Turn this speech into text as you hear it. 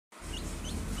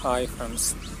Hi friends,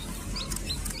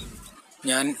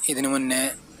 ഞാൻ ഇതിനു മുന്നേ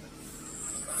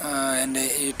എൻ്റെ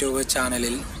യൂട്യൂബ്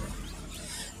ചാനലിൽ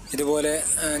ഇതുപോലെ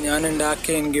ഞാൻ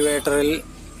ഉണ്ടാക്കിയ ഇൻക്യുബേറ്ററിൽ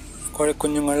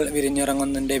കോഴിക്കുഞ്ഞുങ്ങൾ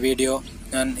വിരിഞ്ഞിറങ്ങുന്നതിൻ്റെ വീഡിയോ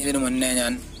ഇതിനു മുന്നേ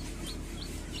ഞാൻ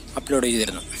അപ്ലോഡ്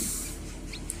ചെയ്തിരുന്നു.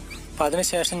 അപ്പോൾ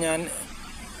അതിനുശേഷം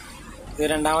ഇത്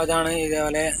രണ്ടാമതാണ്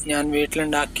ഇതേപോലെ ഞാൻ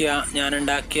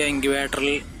ഉണ്ടാക്കിയ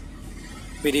ഇൻക്യുബേറ്ററിൽ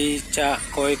വിരിയിച്ച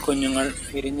കോഴിക്കുഞ്ഞുങ്ങൾ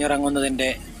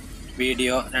വിരിഞ്ഞിറങ്ങുന്നതിൻ്റെ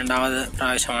വീഡിയോ രണ്ടാമത്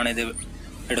പ്രാവശ്യമാണ് ഇത്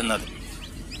ഇടുന്നത്.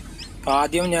 അപ്പോൾ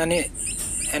ആദ്യം ഞാൻ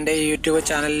എൻ്റെ യൂട്യൂബ്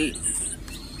ചാനലിൽ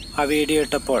ആ വീഡിയോ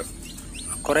ഇട്ടപ്പോൾ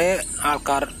കുറേ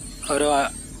ആൾക്കാർ ഓരോ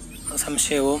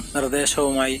സംശയവും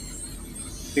നിർദ്ദേശവുമായി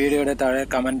വീഡിയോയുടെ താഴെ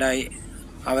കമൻ്റായി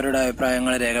അവരുടെ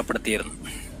അഭിപ്രായങ്ങൾ രേഖപ്പെടുത്തിയിരുന്നു.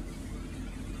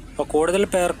 അപ്പോൾ കൂടുതൽ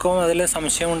പേർക്കും അതിൽ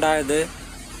സംശയമുണ്ടായത്,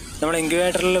 നമ്മൾ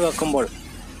ഇൻക്യുബേറ്ററിൽ വെക്കുമ്പോൾ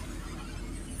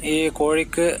ഈ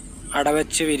കോഴിക്ക്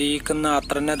അടവെച്ച് വിരിയിക്കുന്ന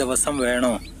അത്രന്നെ ദിവസം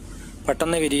വേണോ,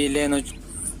 പെട്ടെന്ന് വിരിയില്ലേ എന്ന്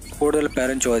കൂടുതൽ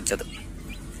പേരും ചോദിച്ചത്.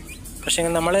 പക്ഷേ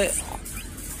നമ്മൾ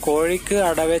കോഴിക്ക്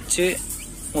അടവെച്ച്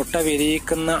മുട്ട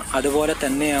വിരിയിക്കുന്ന അതുപോലെ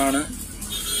തന്നെയാണ്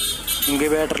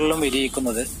ഇൻക്യുബേറ്ററിലും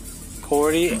വിരിയിക്കുന്നത്.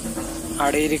 കോഴി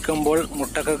അടയിരിക്കുമ്പോൾ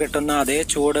മുട്ടക്ക് കിട്ടുന്ന അതേ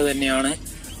ചൂട് തന്നെയാണ്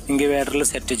ഇൻക്യുബേറ്ററിൽ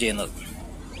സെറ്റ് ചെയ്യുന്നത്.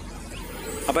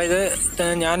 അപ്പോൾ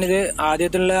ഞാനിത്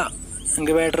ആദ്യത്തിലുള്ള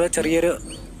ഇൻക്യുബേറ്റർ ചെറിയൊരു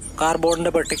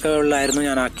കാർഡ്ബോർഡിൻ്റെ പെട്ടികളിലായിരുന്നു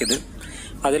ഞാൻ ആക്കിയത്.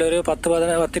 അതിലൊരു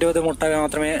 10-20 മുട്ട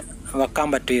മാത്രമേ വെക്കാൻ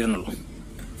പറ്റിയിരുന്നുള്ളൂ.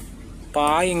 അപ്പോൾ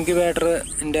ആ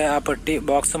ഇൻക്യുബേറ്ററിൻ്റെ ആ പെട്ടി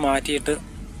ബോക്സ് മാറ്റിയിട്ട്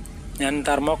ഞാൻ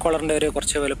തെർമോക്കോളറിൻ്റെ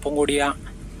കുറച്ച് വലുപ്പം കൂടിയ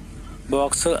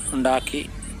ബോക്സ് ഉണ്ടാക്കി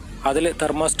അതിൽ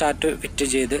തെർമോസ്റ്റാറ്റ് ഫിറ്റ്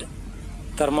ചെയ്ത്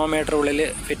തെർമോമീറ്റർ ഉള്ളിൽ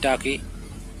ഫിറ്റാക്കി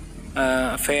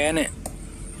ഫാന്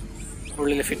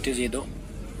ഉള്ളിൽ ഫിറ്റ് ചെയ്തു.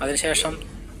 അതിനുശേഷം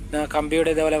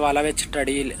കമ്പിയുടെ ഇതേപോലെ വല വെച്ചിട്ട്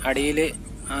അടിയിൽ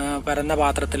പരന്ന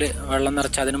പാത്രത്തിൽ വെള്ളം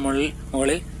നിറച്ച് അതിന്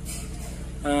മുകളിൽ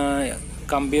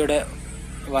കമ്പിയുടെ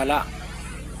വല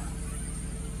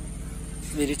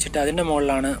വിരിച്ചിട്ട് അതിൻ്റെ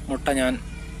മുകളിലാണ് മുട്ട ഞാൻ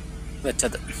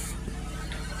വെച്ചത്.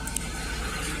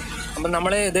 അപ്പം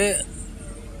നമ്മൾ ഇത്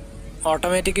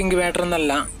ഓട്ടോമാറ്റിക് ഇൻക്യുബേറ്റർ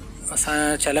എന്നല്ല,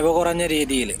 ചിലവ് കുറഞ്ഞ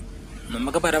രീതിയിൽ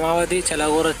നമുക്ക് പരമാവധി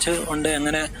ചിലവ് കുറച്ച് കൊണ്ട്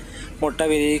എങ്ങനെ മുട്ട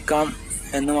വിരിയിക്കാം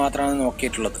എന്ന് മാത്രമാണ്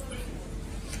നോക്കിയിട്ടുള്ളത്.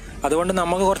 അതുകൊണ്ട്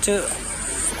നമുക്ക് കുറച്ച്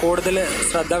കൂടുതൽ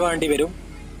ശ്രദ്ധ വേണ്ടി വരും,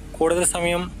 കൂടുതൽ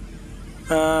സമയം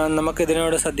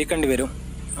നമുക്കിതിനോട് ശ്രദ്ധിക്കേണ്ടി വരും.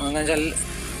 എന്ന് വെച്ചാൽ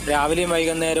രാവിലെയും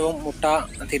വൈകുന്നേരവും മുട്ട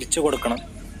തിരിച്ചു കൊടുക്കണം.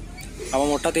 അപ്പോൾ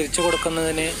മുട്ട തിരിച്ചു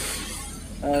കൊടുക്കുന്നതിന്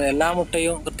എല്ലാ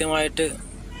മുട്ടയും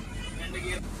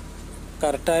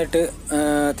കറക്റ്റായിട്ട്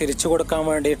തിരിച്ചു കൊടുക്കാൻ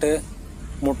വേണ്ടിയിട്ട്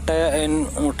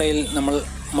മുട്ടയിൽ നമ്മൾ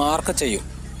മാർക്ക് ചെയ്യും.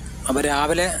 അപ്പോൾ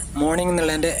രാവിലെ മോർണിംഗ്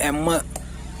എന്നുള്ളതിൻ്റെ M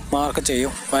മാർക്ക്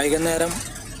ചെയ്യും, വൈകുന്നേരം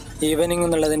ഈവനിങ്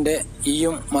എന്നുള്ളതിൻ്റെ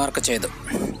Eയും മാർക്ക് ചെയ്തു.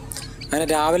 അങ്ങനെ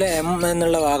രാവിലെ M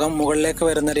എന്നുള്ള ഭാഗം മുകളിലേക്ക്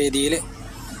വരുന്ന രീതിയിൽ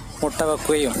മുട്ട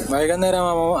വെക്കുകയും വൈകുന്നേരം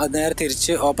ആകുമ്പോൾ അത് നേരെ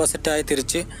തിരിച്ച് ഓപ്പോസിറ്റായി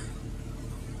തിരിച്ച്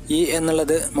E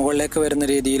എന്നുള്ളത് മുകളിലേക്ക് വരുന്ന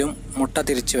രീതിയിലും മുട്ട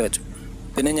തിരിച്ച് വെച്ചു.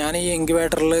 പിന്നെ ഞാൻ ഈ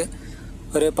ഇൻക്യുബേറ്ററിൽ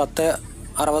ഒരു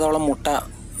 10-60ഓളം മുട്ട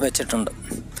വെച്ചിട്ടുണ്ട്.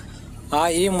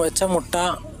 ഈ വെച്ച മുട്ട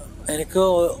എനിക്ക്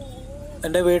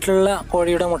എൻ്റെ വീട്ടിലുള്ള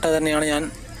കോഴിയുടെ മുട്ട തന്നെയാണ് ഞാൻ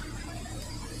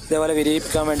ഇതേപോലെ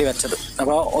വിരിയിപ്പിക്കാൻ വേണ്ടി വെച്ചത്.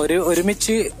 അപ്പോൾ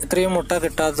ഒരുമിച്ച് ഇത്രയും മുട്ട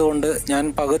കിട്ടാത്തത് കൊണ്ട് ഞാൻ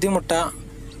പകുതി മുട്ട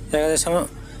ഏകദേശം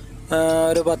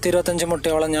ഒരു 10-25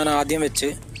 മുട്ടയോളം ഞാൻ ആദ്യം വെച്ച്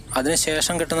അതിന്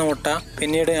ശേഷം കിട്ടുന്ന മുട്ട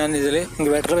പിന്നീട് ഞാൻ ഇതിൽ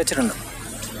ഇൻക്യുബേറ്ററിൽ വെച്ചിട്ടുണ്ട്.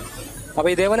 അപ്പോൾ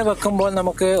ഇതേപോലെ വെക്കുമ്പോൾ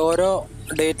നമുക്ക് ഓരോ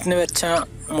ഡേറ്റിന് വെച്ച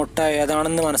മുട്ട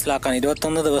ഏതാണെന്ന് മനസ്സിലാക്കാൻ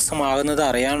 21 ദിവസം ആകുന്നത്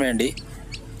അറിയാൻ വേണ്ടി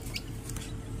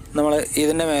നമ്മൾ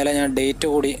ഇതിൻ്റെ മേലെ ഞാൻ ഡേറ്റ്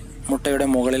കൂടി മുട്ടയുടെ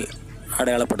മുകളിൽ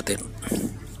അടയാളപ്പെടുത്തിയിരുന്നു.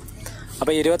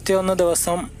 അപ്പോൾ 21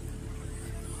 ദിവസം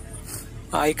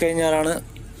ആയിക്കഴിഞ്ഞാലാണ്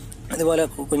ഇതുപോലെ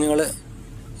കുഞ്ഞുങ്ങൾ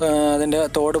അതിൻ്റെ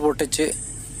തോട് പൊട്ടിച്ച്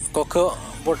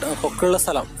കൊക്കുള്ള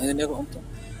സ്ഥലം, ഇതിൻ്റെ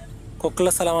കൊക്കുള്ള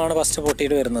സ്ഥലമാണ് ഫസ്റ്റ്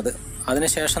പൊട്ടിയിട്ട് വരുന്നത്.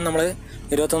 അതിനുശേഷം നമ്മൾ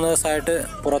 21 ദിവസമായിട്ട്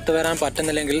പുറത്ത് വരാൻ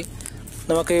പറ്റുന്നില്ലെങ്കിൽ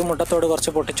നമുക്ക് ഈ മുട്ടത്തോട്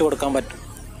കുറച്ച് പൊട്ടിച്ചു കൊടുക്കാൻ പറ്റും,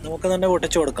 നമുക്ക് തന്നെ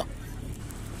പൊട്ടിച്ചു കൊടുക്കാം.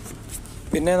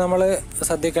 പിന്നെ നമ്മൾ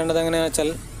ശ്രദ്ധിക്കേണ്ടത് എങ്ങനെയാണെന്ന്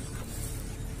വെച്ചാൽ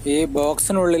ഈ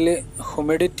ബോക്സിനുള്ളിൽ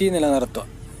ഹ്യൂമിഡിറ്റി നിലനിർത്തുക.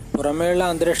 പുറമേയുള്ള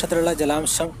അന്തരീക്ഷത്തിലുള്ള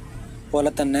ജലാംശം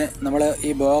പോലെ തന്നെ നമ്മൾ ഈ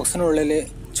ബോക്സിനുള്ളിൽ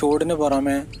ചൂടിന്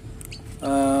പുറമെ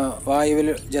വായുവിൽ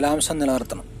ജലാംശം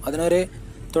നിലനിർത്തണം. അതിനൊരു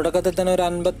തുടക്കത്തിൽ തന്നെ ഒരു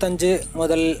 55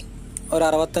 മുതൽ ഒരു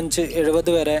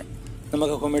 65-70 വരെ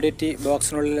നമുക്ക് ഹ്യൂമിഡിറ്റി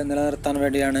ബോക്സിനുള്ളിൽ നിലനിർത്താൻ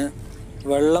വേണ്ടിയാണ്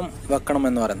വെള്ളം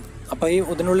വെക്കണമെന്ന് പറയുന്നത്. അപ്പോൾ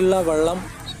ഇതിനുള്ളിലുള്ള വെള്ളം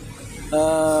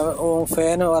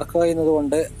ഫാൻ വർക്ക് ചെയ്യുന്നത്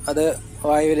കൊണ്ട് അത്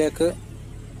വായുവിലേക്ക്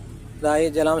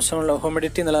ജലാംശമുള്ള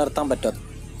ഹ്യൂമിഡിറ്റി നിലനിർത്താൻ പറ്റും.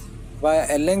 അപ്പോൾ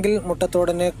അല്ലെങ്കിൽ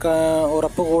മുട്ടത്തോടിന്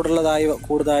ഉറപ്പ്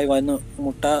കൂടുതലായി വന്നു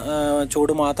മുട്ട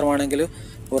ചൂട് മാത്രമാണെങ്കിൽ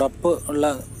ഉറപ്പ് ഉള്ള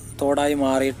തോടായി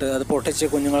മാറിയിട്ട് അത് പൊട്ടിച്ച്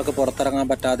കുഞ്ഞുങ്ങൾക്ക് പുറത്തിറങ്ങാൻ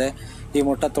പറ്റാതെ ഈ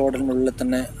മുട്ടത്തോടിനുള്ളിൽ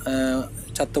തന്നെ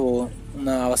ചത്തുപോകുന്ന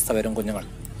അവസ്ഥ വരും കുഞ്ഞുങ്ങൾ.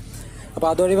 അപ്പോൾ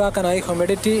അതൊഴിവാക്കാനായി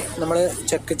ഹ്യൂമിഡിറ്റി നമ്മൾ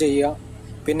ചെക്ക് ചെയ്യുക.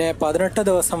 പിന്നെ 18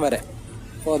 ദിവസം വരെ,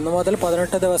 1 മുതൽ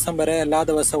 18 ദിവസം വരെ എല്ലാ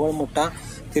ദിവസവും മുട്ട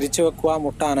തിരിച്ചു വെക്കുക,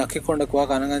 മുട്ട അനക്കിക്കൊണ്ട് വെക്കുക.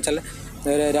 കാരണം എന്താ വെച്ചാൽ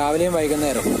രാവിലെയും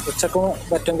വൈകുന്നേരവും ഉച്ചക്കും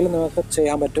പറ്റുമെങ്കിൽ നിങ്ങൾക്ക്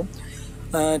ചെയ്യാൻ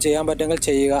പറ്റുമെങ്കിൽ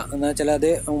ചെയ്യുക. എന്ന് വെച്ചാൽ അത്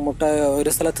മുട്ട ഒരു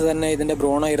സ്ഥലത്ത് തന്നെ ഇതിൻ്റെ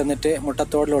ഭ്രൂണം ഇരുന്നിട്ട്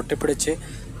മുട്ടത്തോടിൽ ഒട്ടിപ്പിടിച്ച്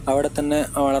അവിടെ തന്നെ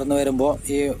വളർന്നു വരുമ്പോൾ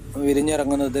ഈ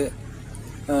വിരിഞ്ഞിറങ്ങുന്നത്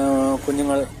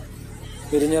കുഞ്ഞുങ്ങൾ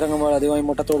വിരിഞ്ഞിറങ്ങുമ്പോൾ അധികമായി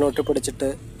മുട്ടത്തോട് ഒട്ടിപ്പിടിച്ചിട്ട്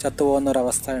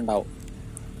ചത്തുപോകുന്നൊരവസ്ഥ ഉണ്ടാവും.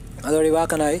 അത്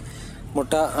ഒഴിവാക്കാനായി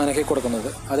മുട്ട അനക്കി കൊടുക്കുന്നത്.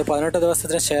 അത് 18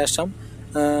 ദിവസത്തിന് ശേഷം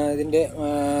ഇതിൻ്റെ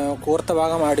കൂർത്ത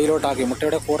ഭാഗം അടിയിലോട്ടാക്കി,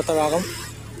 മുട്ടയുടെ കൂർത്ത ഭാഗം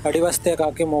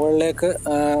അടിവശത്തേക്കാക്കി മുകളിലേക്ക്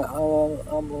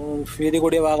വീതി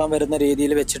കൂടിയ ഭാഗം വരുന്ന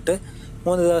രീതിയിൽ വെച്ചിട്ട്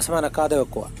 3 ദിവസം അനക്കാതെ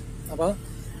വെക്കുക. അപ്പോൾ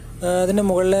അതിൻ്റെ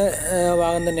മുകളിലെ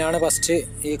ഭാഗം തന്നെയാണ് ഫസ്റ്റ്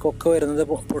ഈ കൊക്ക് വരുന്നത്,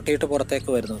 പൊട്ടിയിട്ട്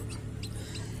പുറത്തേക്ക് വരുന്നത്.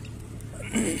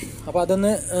 അപ്പോൾ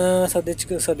അതൊന്ന്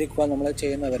ശ്രദ്ധിക്കുക നമ്മൾ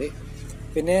ചെയ്യുന്നവർ.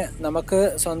 പിന്നെ നമുക്ക്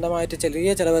സ്വന്തമായിട്ട്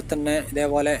ചെറിയ ചിലവിൽ തന്നെ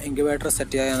ഇതേപോലെ ഇൻക്യുബേറ്റർ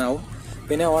സെറ്റ് ചെയ്യാനാവും.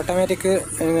 പിന്നെ ഓട്ടോമാറ്റിക്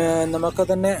നമുക്ക്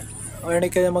തന്നെ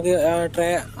വേണമെങ്കിൽ നമുക്ക് ട്രേ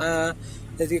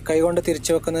കൈകൊണ്ട്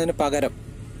തിരിച്ചു വെക്കുന്നതിന് പകരം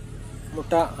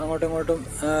മുട്ട അങ്ങോട്ടും ഇങ്ങോട്ടും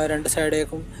 2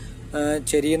 സൈഡേക്കും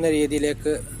ചെരിയുന്ന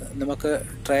രീതിയിലേക്ക് നമുക്ക്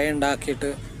ട്രേ ഉണ്ടാക്കിയിട്ട്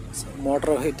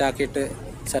മോട്ടർ ഹിറ്റാക്കിയിട്ട്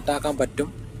സെറ്റാക്കാൻ പറ്റും.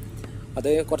 അത്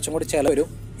കുറച്ചും കൂടി ചിലവ് വരും.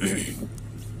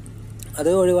 അത്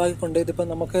ഒഴിവാക്കിക്കൊണ്ട് ഇതിപ്പോൾ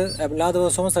നമുക്ക് എല്ലാ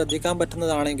ദിവസവും ശ്രദ്ധിക്കാൻ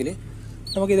പറ്റുന്നതാണെങ്കിൽ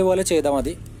നമുക്ക് ഇതുപോലെ ചെയ്താൽ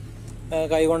മതി.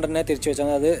 കൈ കൊണ്ട് തന്നെ തിരിച്ചു വെച്ചാൽ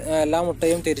മതി. അത് എല്ലാ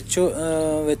മുട്ടയും തിരിച്ചു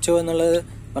വെച്ചു എന്നുള്ളത്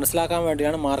മനസ്സിലാക്കാൻ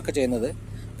വേണ്ടിയാണ് മാർക്ക് ചെയ്യുന്നത്.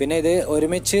 പിന്നെ ഇത്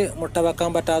ഒരുമിച്ച് മുട്ട വെക്കാൻ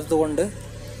പറ്റാത്തത് കൊണ്ട്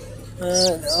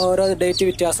ഓരോ ഡേറ്റ്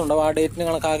വ്യത്യാസം ഉണ്ടാവും. ആ ഡേറ്റിന്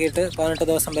കണക്കാക്കിയിട്ട് 18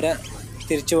 ദിവസം വരെ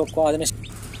തിരിച്ചു വെക്കുക.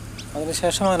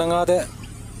 അതിനുശേഷം അനങ്ങാതെ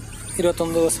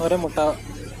 21 ദിവസം വരെ മുട്ട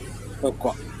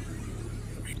വെക്കുക.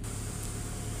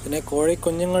 പിന്നെ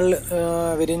കോഴിക്കുഞ്ഞുങ്ങൾ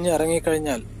വിരിഞ്ഞ്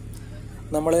ഇറങ്ങിക്കഴിഞ്ഞാൽ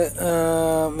നമ്മൾ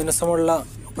മിനുസമുള്ള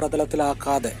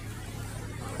പ്രതലത്തിലാക്കാതെ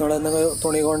നമ്മൾ എന്തെങ്കിലും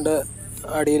തുണി കൊണ്ട്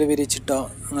അടിയിൽ വിരിച്ചിട്ടോ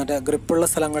അങ്ങനത്തെ ഗ്രിപ്പുള്ള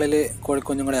സ്ഥലങ്ങളിൽ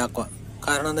കോഴിക്കുഞ്ഞുങ്ങളെ ആക്കുക.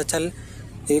 കാരണം എന്താ വെച്ചാൽ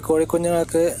ഈ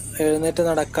കോഴിക്കുഞ്ഞുങ്ങൾക്ക് എഴുന്നേറ്റ്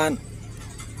നടക്കാൻ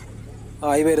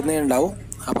ആയി വരുന്നേ ഉണ്ടാവും.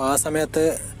 അപ്പോൾ ആ സമയത്ത്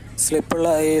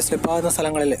സ്ലിപ്പാകുന്ന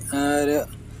സ്ഥലങ്ങളിൽ ഒരു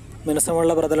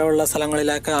മിനുസമുള്ള പ്രതലമുള്ള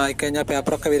സ്ഥലങ്ങളിലേക്ക് ആയിക്കഴിഞ്ഞാൽ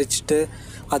പേപ്പറൊക്കെ വിരിച്ചിട്ട്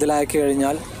അതിലാക്കി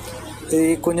കഴിഞ്ഞാൽ ഈ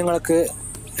കുഞ്ഞുങ്ങൾക്ക്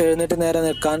എഴുന്നേറ്റ് നേരെ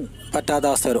നിൽക്കാൻ പറ്റാത്ത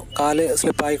അവസ്ഥ വരും. കാല്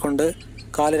സ്ലിപ്പായിക്കൊണ്ട്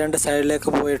കാല് 2 സൈഡിലേക്ക്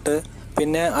പോയിട്ട്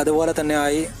പിന്നെ അതുപോലെ തന്നെ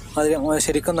ആയി അതിൽ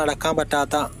ശരിക്കും നടക്കാൻ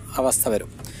പറ്റാത്ത അവസ്ഥ വരും.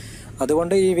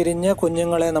 അതുകൊണ്ട് ഈ വിരിഞ്ഞ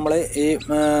കുഞ്ഞുങ്ങളെ നമ്മൾ ഈ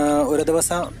ഒരു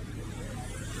ദിവസം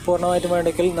പൂർണ്ണമായിട്ടും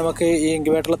വേണ്ടെങ്കിൽ നമുക്ക് ഈ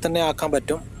ഇൻക്യുബേറ്ററിൽ തന്നെ ആക്കാൻ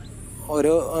പറ്റും.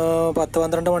 ഒരു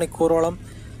 10-12 മണിക്കൂറോളം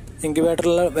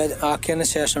ഇൻക്യുബേറ്ററിൽ ആക്കിയതിന്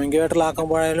ശേഷം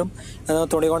ഇൻക്യുബേറ്ററിലാക്കുമ്പോഴായാലും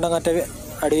തുണി കൊണ്ടങ്ങറ്റ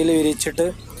അടിയിൽ വിരിച്ചിട്ട്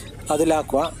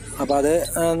അതിലാക്കുക. അപ്പോൾ അത്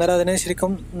അന്നേരം അതിന്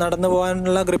ശരിക്കും നടന്നു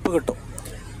പോകാനുള്ള ഗ്രിപ്പ് കിട്ടും.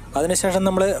 അതിനുശേഷം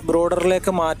നമ്മൾ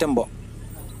ബ്രോഡറിലേക്ക് മാറ്റുമ്പോൾ,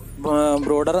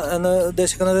 ബ്രോഡർ എന്ന്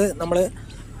ഉദ്ദേശിക്കുന്നത് നമ്മൾ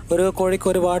ഒരു കോഴിക്ക്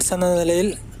ഒരു വാട്ട്സ് എന്ന നിലയിൽ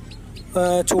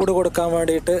ചൂട് കൊടുക്കാൻ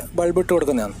വേണ്ടിയിട്ട് ബൾബിട്ട്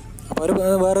കൊടുക്കുന്നതാണ്. അപ്പോൾ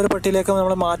വേറൊരു പെട്ടിയിലേക്ക്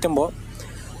നമ്മൾ മാറ്റുമ്പോൾ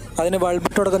അതിന്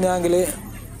ബൾബിട്ട് കൊടുക്കുന്നതാണെങ്കിൽ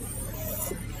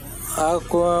ആ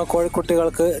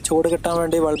കോഴിക്കുട്ടികൾക്ക് ചൂട് കിട്ടാൻ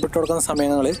വേണ്ടി ബൾബിട്ട് കൊടുക്കുന്ന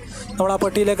സമയങ്ങളിൽ നമ്മൾ ആ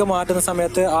പെട്ടിയിലേക്ക് മാറ്റുന്ന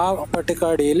സമയത്ത് ആ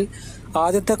പെട്ടിക്കടിയിൽ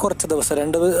ആദ്യത്തെ കുറച്ച് ദിവസം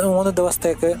 2-3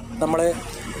 ദിവസത്തേക്ക് നമ്മൾ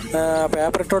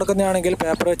പേപ്പർ ഇട്ട് കൊടുക്കുന്നതാണെങ്കിൽ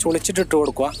പേപ്പർ ചുളിച്ചിട്ടിട്ട്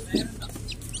കൊടുക്കുക.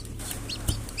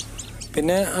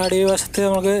 പിന്നെ അടിവശത്ത്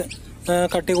നമുക്ക്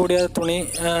കട്ടി കൂടിയ തുണി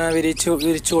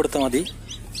വിരിച്ചു കൊടുത്താൽ മതി.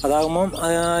 അതാകുമ്പം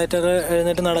ആയിട്ടൊക്കെ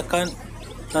എഴുന്നേറ്റ് നടക്കാൻ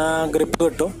ഗ്രിപ്പ്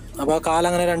കിട്ടും. അപ്പോൾ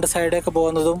കാലങ്ങനെ 2 സൈഡേക്ക്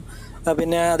പോകുന്നതും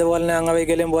പിന്നെ അതുപോലെ തന്നെ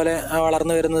അംഗവൈകല്യം പോലെ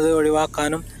വളർന്നു വരുന്നത്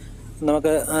ഒഴിവാക്കാനും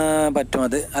നമുക്ക് പറ്റും.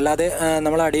 അത് അല്ലാതെ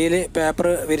നമ്മൾ അടിയിൽ പേപ്പർ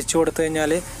വിരിച്ചു കൊടുത്തു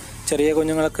കഴിഞ്ഞാൽ ചെറിയ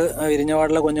കുഞ്ഞുങ്ങൾക്ക് വിരിഞ്ഞ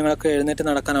പാടുള്ള കുഞ്ഞുങ്ങൾക്ക് എഴുന്നേറ്റ്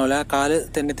നടക്കാനാവില്ല. കാല്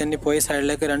തെന്നി പോയി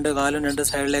സൈഡിലേക്ക് 2 കാലും 2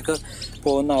 സൈഡിലേക്ക്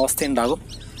പോകുന്ന അവസ്ഥയുണ്ടാകും.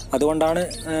 അതുകൊണ്ടാണ്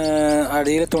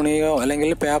അടിയിൽ തുണിയോ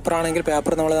അല്ലെങ്കിൽ പേപ്പറാണെങ്കിൽ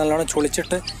പേപ്പർ നമ്മൾ നല്ലോണം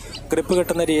ചുളിച്ചിട്ട് ഗ്രിപ്പ്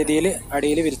കിട്ടുന്ന രീതിയിൽ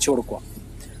അടിയിൽ വിരിച്ചു കൊടുക്കുക.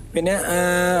 പിന്നെ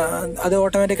അത്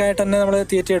ഓട്ടോമാറ്റിക്കായിട്ട് തന്നെ നമ്മൾ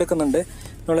തീറ്റ എടുക്കുന്നുണ്ട്.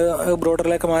 നമ്മൾ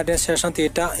ബ്രോഡറിലേക്ക് മാറ്റിയ ശേഷം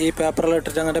തീറ്റ ഈ പേപ്പറിൽ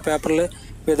ഇട്ടിട്ട് അങ്ങനത്തെ പേപ്പറിൽ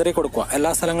വിതറി കൊടുക്കുക.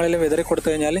 എല്ലാ സ്ഥലങ്ങളിലും വിതറി കൊടുത്തു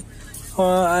കഴിഞ്ഞാൽ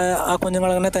ആ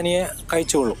കുഞ്ഞുങ്ങളങ്ങനെ തനിയെ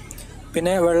കഴിച്ചുകൊള്ളും.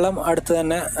 പിന്നെ വെള്ളം അടുത്ത്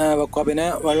തന്നെ വെക്കുക. പിന്നെ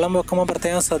വെള്ളം വെക്കുമ്പോൾ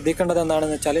പ്രത്യേകം ശ്രദ്ധിക്കേണ്ടത്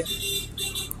എന്താണെന്ന് വെച്ചാൽ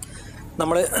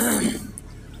നമ്മൾ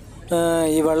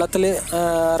ഈ വെള്ളത്തിൽ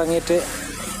ഇറങ്ങിയിട്ട്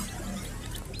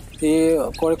ഈ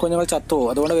കോഴിക്കുഞ്ഞുങ്ങൾ ചത്തുപോകും.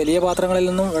 അതുകൊണ്ട് വലിയ പാത്രങ്ങളിൽ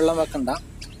നിന്നും വെള്ളം വെക്കണ്ട.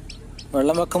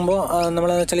 വെള്ളം വെക്കുമ്പോൾ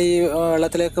നമ്മളെന്ന് വെച്ചാൽ ഈ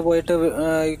വെള്ളത്തിലേക്ക് പോയിട്ട്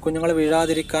ഈ കുഞ്ഞുങ്ങൾ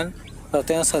വീഴാതിരിക്കാൻ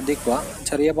പ്രത്യേകം ശ്രദ്ധിക്കുക.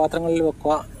 ചെറിയ പാത്രങ്ങളിൽ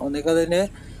വെക്കുക. ഒന്നിക്കതിൻ്റെ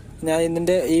ഞാൻ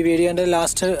ഇതിൻ്റെ ഈ വീഡിയോൻ്റെ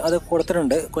ലാസ്റ്റ് അത്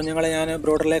കൊടുത്തിട്ടുണ്ട്. കുഞ്ഞുങ്ങളെ ഞാൻ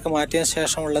ബ്രോഡറിലേക്ക് മാറ്റിയ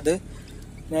ശേഷമുള്ളത്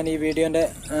ഞാൻ ഈ വീഡിയോൻ്റെ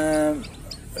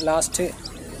ലാസ്റ്റ്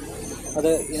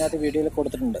അത് ഇതിനകത്ത് വീഡിയോയിൽ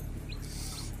കൊടുത്തിട്ടുണ്ട്.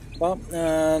 അപ്പോൾ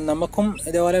നമുക്കും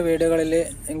ഇതേപോലെ വീടുകളിൽ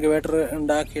ഇൻക്യുബേറ്റർ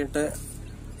ഉണ്ടാക്കിയിട്ട്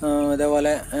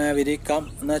ഇതേപോലെ വിരിയിക്കാം.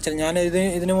 എന്ന് വെച്ചാൽ ഞാൻ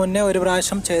ഇതിനു മുന്നേ ഒരു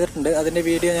പ്രാവശ്യം ചെയ്തിട്ടുണ്ട്. അതിൻ്റെ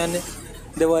വീഡിയോ ഞാൻ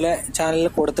ഇതുപോലെ ചാനലിൽ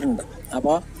കൊടുത്തിട്ടുണ്ട്.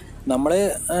 അപ്പോൾ നമ്മൾ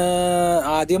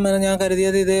ആദ്യം ഞാൻ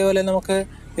കരുതിയത് ഇതേപോലെ നമുക്ക്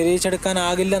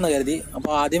വിരിയിച്ചെടുക്കാനാകില്ല എന്ന് കരുതി.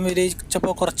 അപ്പോൾ ആദ്യം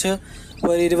വിരിയിച്ചപ്പോൾ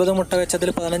ഒരു 20 മുട്ട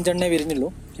വെച്ചതിൽ 15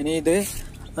 വിരിഞ്ഞുള്ളൂ. ഇനി ഇത്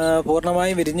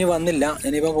പൂർണ്ണമായി വിരിഞ്ഞ് വന്നില്ല.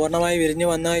 ഇനിയിപ്പോൾ പൂർണ്ണമായി വിരിഞ്ഞ്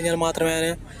വന്നു കഴിഞ്ഞാൽ മാത്രമേ ഞാൻ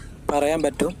പറയാൻ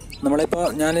പറ്റൂ.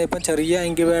 ഞാനിപ്പോൾ ചെറിയ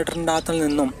ഇൻക്യുബേറ്ററിൻ്റെ അകത്തിൽ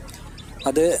നിന്നും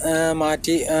അത്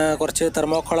മാറ്റി കുറച്ച്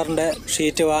തെർമോക്കോളറിൻ്റെ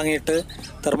ഷീറ്റ് വാങ്ങിയിട്ട്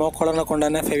തെർമോക്കോളറിനെ കൊണ്ട്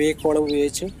തന്നെ ഫെവിക്കോൾ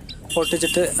ഉപയോഗിച്ച്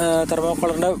പൊട്ടിച്ചിട്ട്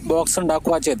തെർമോക്കോളറിൻ്റെ ബോക്സ്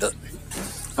ഉണ്ടാക്കുക ചെയ്തത്.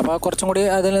 അപ്പോൾ കുറച്ചും കൂടി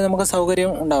അതിൽ നമുക്ക്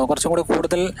സൗകര്യം ഉണ്ടാകും. കുറച്ചും കൂടി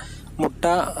കൂടുതൽ മുട്ട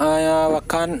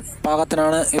വെക്കാൻ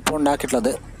പാകത്തിനാണ് ഇപ്പോൾ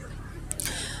ഉണ്ടാക്കിയിട്ടുള്ളത്.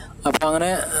 അപ്പോൾ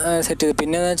അങ്ങനെ സെറ്റ് ചെയ്ത്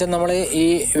പിന്നെയെന്ന് വെച്ചാൽ നമ്മൾ ഈ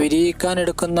വിരിയിക്കാൻ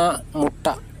എടുക്കുന്ന മുട്ട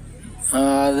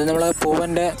അത് നമ്മൾ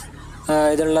പൂവൻ്റെ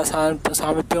ഇതിലുള്ള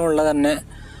സാമീപ്യമുള്ള തന്നെ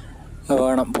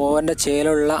വേണം. പൂവൻ്റെ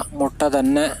ചേലുള്ള മുട്ട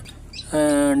തന്നെ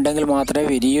ഉണ്ടെങ്കിൽ മാത്രമേ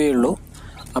വിരിയുകയുള്ളൂ.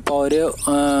 അപ്പോൾ ഒരു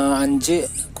 5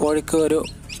 കോഴിക്ക് ഒരു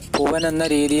പൂവൻ എന്ന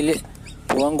രീതിയിൽ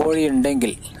പൂവൻ കോഴി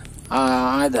ഉണ്ടെങ്കിൽ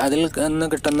അതിൽ നിന്ന്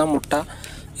കിട്ടുന്ന മുട്ട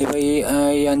ഇപ്പോൾ ഈ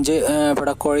 5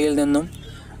 പിടക്കോഴിയിൽ നിന്നും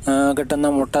കിട്ടുന്ന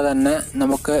മുട്ട തന്നെ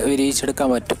നമുക്ക് വിരിയിച്ചെടുക്കാൻ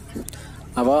പറ്റും.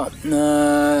 അപ്പോൾ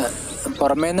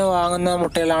പുറമേ നിന്ന് വാങ്ങുന്ന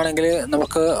മുട്ടകളാണെങ്കിൽ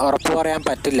നമുക്ക് ഉറപ്പ് പറയാൻ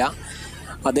പറ്റില്ല.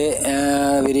 അത്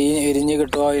വിരിഞ്ഞ്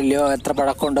കിട്ടുമോ ഇല്ലയോ, എത്ര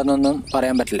പഴക്കമുണ്ടെന്നൊന്നും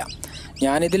പറയാൻ പറ്റില്ല.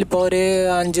 ഞാനിതിലിപ്പോൾ ഒരു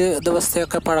 5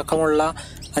 ദിവസത്തെയൊക്കെ പഴക്കമുള്ള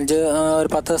ഒരു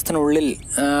 10 ദിവസത്തിനുള്ളിൽ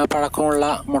പഴക്കമുള്ള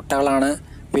മുട്ടകളാണ്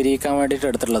വിരിയിക്കാൻ വേണ്ടിയിട്ട്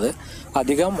എടുത്തിട്ടുള്ളത്.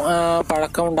 അധികം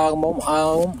പഴക്കം ഉണ്ടാകുമ്പം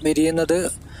വിരിയുന്നത്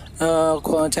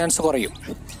ചാൻസ് കുറയും.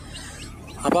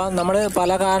 അപ്പോൾ നമ്മൾ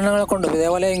പല കാരണങ്ങൾ കൊണ്ടും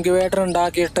ഇതേപോലെ ഇൻക്യുബേറ്റർ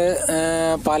ഉണ്ടാക്കിയിട്ട്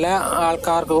പല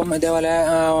ആൾക്കാർക്കും ഇതേപോലെ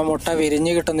മുട്ട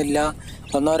വിരിഞ്ഞ് കിട്ടുന്നില്ല.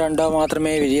 1 or 2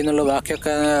 മാത്രമേ വിരിയുന്നുള്ളൂ,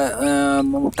 ബാക്കിയൊക്കെ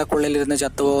മുട്ടക്കുള്ളിലിരുന്ന്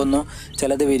ചത്തുപോകുന്നു,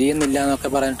 ചിലത് വിരിയുന്നില്ല എന്നൊക്കെ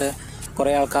പറഞ്ഞിട്ട്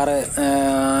കുറേ ആൾക്കാർ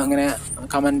ഇങ്ങനെ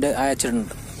കമൻറ്റ്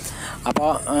അയച്ചിട്ടുണ്ട്.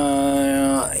 അപ്പോൾ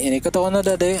എനിക്ക്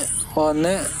തോന്നുന്നത്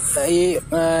ഒന്ന് ഈ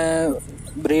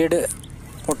ബ്രീഡ്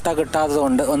മുട്ട കിട്ടാത്തത്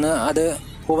കൊണ്ട്, ഒന്ന് അത്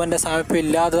പൂവൻ്റെ സാമീപ്യം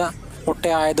ഇല്ലാത്ത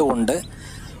മുട്ടയായതുകൊണ്ട്,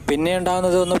 പിന്നെ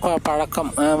ഉണ്ടാകുന്നത് ഒന്ന് പഴക്കം,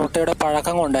 മുട്ടയുടെ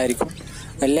പഴക്കം കൊണ്ടായിരിക്കും.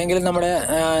 അല്ലെങ്കിൽ നമ്മുടെ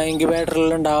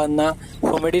ഇൻക്യുബേറ്ററിൽ ഉണ്ടാകുന്ന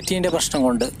ഹ്യൂമിഡിറ്റീൻ്റെ പ്രശ്നം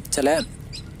കൊണ്ട് ചില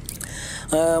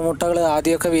മുട്ടകൾ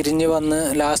ആദ്യമൊക്കെ വിരിഞ്ഞ് വന്ന്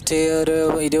ലാസ്റ്റ് ഒരു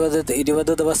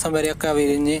 20 ദിവസം വരെയൊക്കെ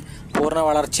വിരിഞ്ഞ് പൂർണ്ണ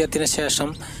വളർച്ചയത്തിന് ശേഷം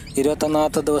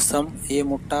 21ാമത്തെ ദിവസം ഈ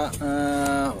മുട്ട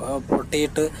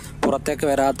പൊട്ടിയിട്ട് പുറത്തേക്ക്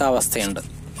വരാത്ത അവസ്ഥയുണ്ട്.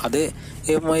 അത്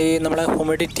ഈ നമ്മുടെ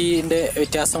ഹ്യൂമിഡിറ്റീൻ്റെ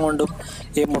വ്യത്യാസം കൊണ്ടും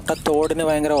ഈ മുട്ടത്തോടിന്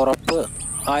ഭയങ്കര ഉറപ്പ്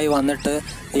ആയി വന്നിട്ട്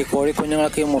ഈ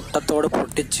കോഴിക്കുഞ്ഞുങ്ങൾക്ക് ഈ മുട്ടത്തോട്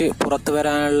പൊട്ടിച്ച് പുറത്ത്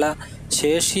വരാനുള്ള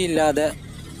ശേഷിയില്ലാതെ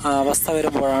അവസ്ഥ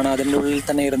വരുമ്പോഴാണ് അതിൻ്റെ ഉള്ളിൽ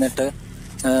തന്നെ ഇരുന്നിട്ട്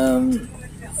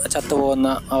ചത്തുപോകുന്ന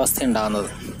അവസ്ഥ ഉണ്ടാകുന്നത്.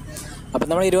 അപ്പം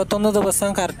നമ്മൾ 21 ദിവസം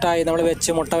കറക്റ്റായി നമ്മൾ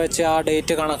മുട്ട വെച്ച് ആ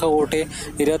ഡേറ്റ് കണക്ക് കൂട്ടി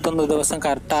 21 ദിവസം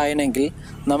കറക്റ്റായെങ്കിൽ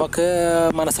നമുക്ക്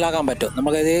മനസ്സിലാക്കാൻ പറ്റും.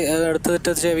 നമുക്കിത്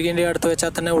എടുത്തിട്ട് ചെവികിൻ്റെ അടുത്ത്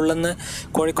വെച്ചാൽ തന്നെ ഉള്ളിന്ന്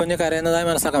കോഴിക്കുഞ്ഞ് കരയുന്നതായി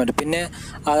മനസ്സിലാക്കാൻ പറ്റും. പിന്നെ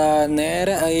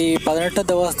നേരെ ഈ 18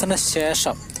 ദിവസത്തിന്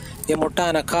ശേഷം ഈ മുട്ട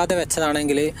അനക്കാതെ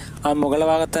വെച്ചതാണെങ്കിൽ ആ മുകൾ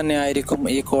ഭാഗത്ത് തന്നെ ആയിരിക്കും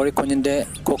ഈ കോഴിക്കുഞ്ഞിൻ്റെ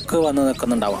കൊക്ക് വന്ന്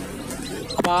നിൽക്കുന്നുണ്ടാവാം.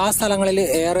 അപ്പോൾ ആ സ്ഥലങ്ങളിൽ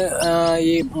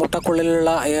ഈ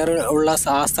മുട്ടക്കുള്ളിലുള്ള ഉള്ള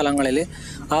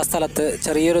ആ സ്ഥലത്ത്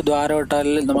ചെറിയൊരു ദ്വാരം ഇട്ടാൽ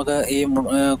നമുക്ക് ഈ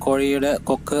കോഴിയുടെ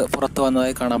കൊക്ക് പുറത്ത്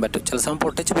വന്നതായി കാണാൻ പറ്റും. ചില സമയം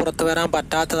പൊട്ടിച്ച് പുറത്ത് വരാൻ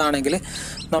പറ്റാത്തതാണെങ്കിൽ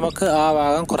നമുക്ക് ആ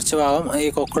ഭാഗം, കുറച്ച് ഭാഗം, ഈ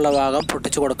കൊക്കുള്ള ഭാഗം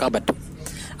പൊട്ടിച്ച് കൊടുക്കാൻ പറ്റും.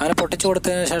 അങ്ങനെ പൊട്ടിച്ചു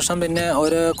കൊടുത്തതിന് ശേഷം പിന്നെ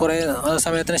കുറേ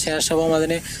സമയത്തിന് ശേഷവും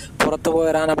അതിന് പുറത്ത്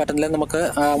പോരാനോ പറ്റുന്നില്ല, നമുക്ക്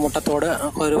മുട്ടത്തോട്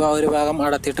ഒരു ഭാഗം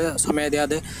അടത്തിയിട്ട് സ്വമേധയാ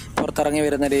അത് പുറത്തിറങ്ങി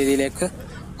വരുന്ന രീതിയിലേക്ക്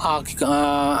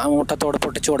മുട്ടത്തോട്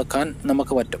പൊട്ടിച്ചു കൊടുക്കാൻ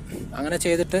നമുക്ക് പറ്റും. അങ്ങനെ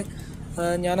ചെയ്തിട്ട്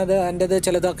എൻ്റേത്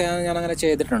ചിലതൊക്കെ ഞാനങ്ങനെ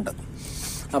ചെയ്തിട്ടുണ്ട്.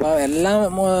 അപ്പോൾ എല്ലാം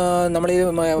നമ്മൾ ഈ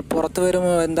പുറത്ത് വരും,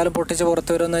 എന്തായാലും പൊട്ടിച്ച്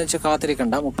പുറത്ത് വരുമെന്ന് വെച്ച്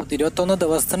കാത്തിരിക്കണ്ട. 21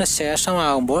 ദിവസത്തിന്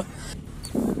ശേഷമാകുമ്പോൾ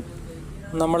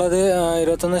നമ്മളത്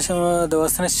 21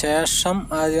 ദിവസത്തിന് ശേഷം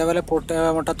അതേപോലെ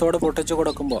മുട്ടത്തോട് പൊട്ടിച്ച്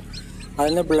കൊടുക്കുമ്പോൾ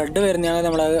അതിൽ നിന്ന് ബ്ലഡ് വരുന്നതാണെങ്കിൽ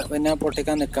നമ്മളത് പിന്നെ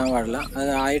പൊട്ടിക്കാൻ നിൽക്കാൻ പാടില്ല. അത്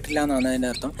ആയിട്ടില്ല എന്നാണ് അതിൻ്റെ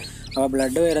അർത്ഥം. അപ്പോൾ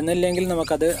ബ്ലഡ് വരുന്നില്ലെങ്കിൽ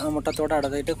നമുക്കത് മുട്ടത്തോട്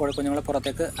അടത്തിയിട്ട് കോഴിക്കുഞ്ഞുങ്ങളെ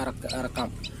പുറത്തേക്ക് ഇറക്കാം.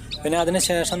 പിന്നെ അതിന്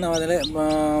ശേഷം അതിൽ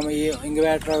ഈ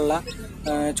ഇൻക്യുബേറ്ററുള്ള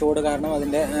ചൂട് കാരണം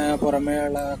അതിൻ്റെ പുറമേ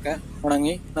ഉള്ളതൊക്കെ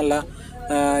ഉണങ്ങി നല്ല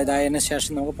ഇതായതിനു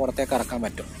ശേഷം നമുക്ക് പുറത്തേക്ക് ഇറക്കാൻ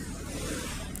പറ്റും.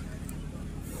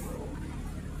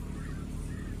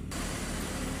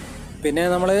 പിന്നെ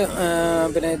നമ്മൾ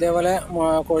ഇതേപോലെ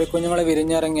കോഴിക്കുഞ്ഞുങ്ങളെ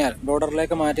വിരിഞ്ഞിറങ്ങിയാൽ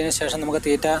ബ്രോഡറിലേക്ക് മാറ്റിയതിന് ശേഷം നമുക്ക്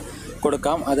തീറ്റ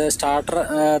കൊടുക്കാം. അത് സ്റ്റാർട്ടർ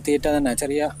തീറ്റ തന്നെ,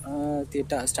 ചെറിയ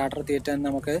തീറ്റ, സ്റ്റാർട്ടർ തീറ്റ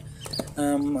നമുക്ക്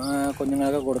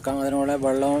കുഞ്ഞുങ്ങൾക്ക് കൊടുക്കാം. അതിനുള്ള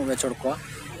വെള്ളവും വെച്ച് കൊടുക്കുക.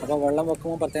 അപ്പോൾ വെള്ളം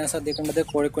വെക്കുമ്പോൾ പ്രത്യേകം ശ്രദ്ധിക്കേണ്ടത്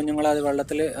കോഴിക്കുഞ്ഞുങ്ങൾ അത്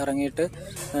വെള്ളത്തിൽ ഇറങ്ങിയിട്ട്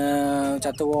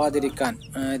ചത്തുപോകാതിരിക്കാൻ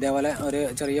ഇതേപോലെ ഒരു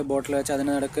ചെറിയ ബോട്ടിൽ വെച്ച്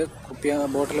അതിനടുക്ക്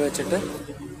ബോട്ടിൽ വെച്ചിട്ട്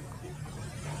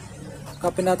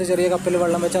കപ്പിൻ്റെ അകത്ത് ചെറിയ കപ്പിൽ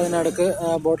വെള്ളം വെച്ച് അതിനടുക്ക്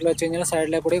ബോട്ടിൽ വെച്ച് കഴിഞ്ഞാൽ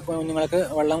സൈഡിലേക്ക് കൂടി കുഞ്ഞുങ്ങൾക്ക്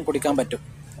വെള്ളം കുടിക്കാൻ പറ്റും.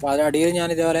 അപ്പോൾ അതിനടിയിൽ ഞാൻ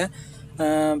ഇതേപോലെ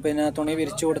പിന്നെ തുണി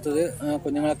വിരിച്ചു കൊടുത്തത്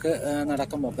കുഞ്ഞുങ്ങൾക്ക്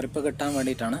നടക്കുമ്പോൾ ഗ്രിപ്പ് കിട്ടാൻ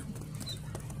വേണ്ടിയിട്ടാണ്.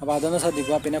 അപ്പോൾ അതൊന്ന്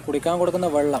ശ്രദ്ധിക്കുക. പിന്നെ കുടിക്കാൻ കൊടുക്കുന്ന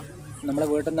വെള്ളം നമ്മൾ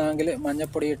വീട്ടിൽ നിന്നാണെങ്കിൽ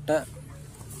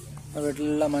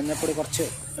വീട്ടിലുള്ള മഞ്ഞപ്പൊടി കുറച്ച്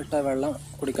ഇട്ട വെള്ളം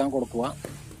കുടിക്കാൻ കൊടുക്കുക,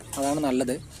 അതാണ്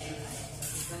നല്ലത്.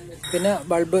 പിന്നെ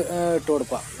ബൾബ് ഇട്ട്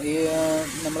കൊടുക്കുക. ഈ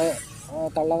നമ്മൾ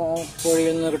തള്ള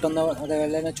കോഴിയിൽ നിന്ന് കിട്ടുന്ന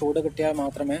അതേപോലെ തന്നെ ചൂട് കിട്ടിയാൽ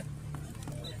മാത്രമേ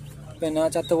പിന്നെ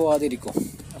ചത്തുപോകാതിരിക്കും.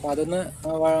 അപ്പോൾ അതൊന്ന്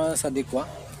ശ്രദ്ധിക്കുക.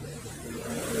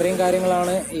 ഇത്രയും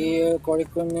കാര്യങ്ങളാണ് ഈ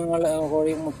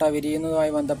കോഴി മുട്ട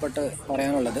വിരിയുന്നതുമായി ബന്ധപ്പെട്ട്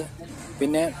പറയാനുള്ളത്.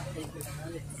 പിന്നെ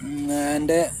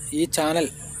എൻ്റെ ഈ ചാനൽ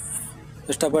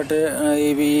ഇഷ്ടപ്പെട്ട്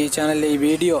ഈ ചാനലിലെ ഈ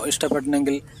വീഡിയോ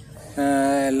ഇഷ്ടപ്പെട്ടിട്ടുണ്ടെങ്കിൽ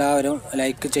എല്ലാവരും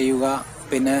ലൈക്ക് ചെയ്യുക.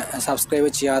 പിന്നെ സബ്സ്ക്രൈബ്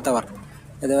ചെയ്യാത്തവർ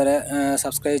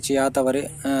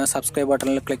സബ്സ്ക്രൈബ്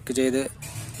ബട്ടണിൽ ക്ലിക്ക് ചെയ്ത്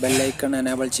ബെല്ലൈക്കൺ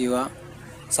എനേബിൾ ചെയ്യുക,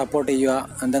 സപ്പോർട്ട് ചെയ്യുക.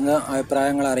 എന്തെങ്കിലും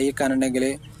അഭിപ്രായങ്ങൾ അറിയിക്കാനുണ്ടെങ്കിൽ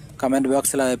കമൻറ്റ്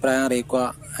ബോക്സിൽ അഭിപ്രായം അറിയിക്കുക.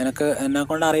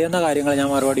 എന്നെക്കൊണ്ട് അറിയുന്ന കാര്യങ്ങൾ ഞാൻ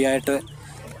മറുപടിയായിട്ട്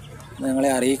നിങ്ങളെ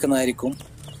അറിയിക്കുന്നതായിരിക്കും.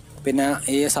 പിന്നെ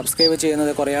ഈ സബ്സ്ക്രൈബ്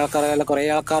ചെയ്യുന്നത് കുറേ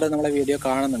ആൾക്കാർ നമ്മളെ വീഡിയോ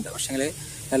കാണുന്നുണ്ട്. പക്ഷേങ്കിൽ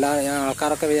എല്ലാ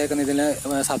ആൾക്കാരൊക്കെ വിചാരിക്കുന്നത് ഇതിന്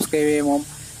സബ്സ്ക്രൈബ് ചെയ്യുമ്പോൾ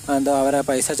അവരെ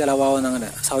പൈസ ചിലവാകുന്ന, അങ്ങനെ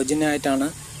സൗജന്യമായിട്ടാണ്.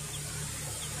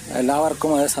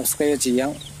 എല്ലാവർക്കും അത് സബ്സ്ക്രൈബ്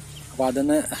ചെയ്യാം. അപ്പോൾ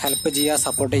അതൊന്ന് ഹെൽപ്പ് ചെയ്യുക,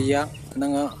 സപ്പോർട്ട് ചെയ്യുക.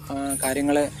 എന്തെങ്കിലും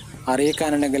കാര്യങ്ങൾ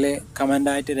അറിയിക്കാനുണ്ടെങ്കിൽ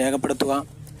കമൻ്റായിട്ട് രേഖപ്പെടുത്തുക.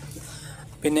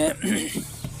 പിന്നെ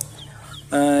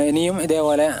ഇനിയും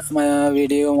ഇതേപോലെ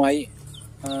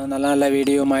നല്ല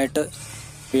വീഡിയോയുമായിട്ട്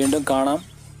വീണ്ടും കാണാം.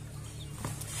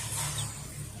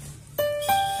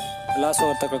 എല്ലാ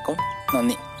സുഹൃത്തുക്കൾക്കും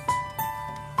നന്ദി.